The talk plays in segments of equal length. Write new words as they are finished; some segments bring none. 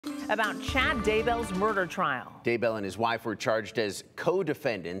About Chad Daybell's murder trial. Daybell and his wife were charged as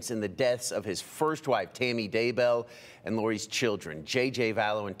co-defendants in the deaths of his first wife, Tammy Daybell, and Lori's children, J.J.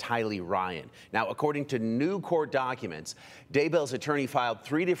 Vallow and Tylee Ryan. Now, according to new court documents, Daybell's attorney filed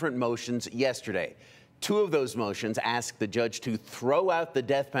 3 different motions yesterday. 2 of those motions asked the judge to throw out the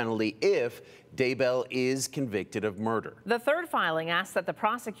death penalty if Daybell is convicted of murder. The third filing asks that the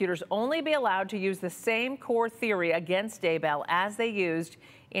prosecutors only be allowed to use the same core theory against Daybell as they used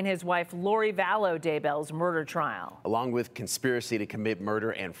in his wife Lori-Vallow-Daybell's murder trial. Along with conspiracy to commit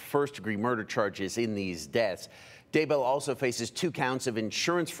murder and first-degree murder charges in these deaths, Daybell also faces 2 counts of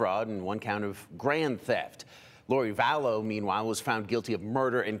insurance fraud and 1 count of grand theft. Lori-Vallow, meanwhile, was found guilty of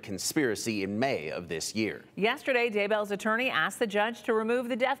murder and conspiracy in May of this year. Yesterday, Daybell's attorney asked the judge to remove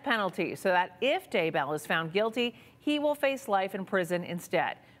the death penalty so that if Daybell is found guilty, he will face life in prison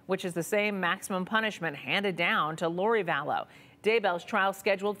instead, which is the same maximum punishment handed down to Lori-Vallow. Daybell's trial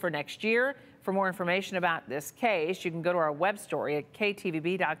scheduled for next year. For more information about this case, you can go to our web story at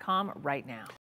ktvb.com right now.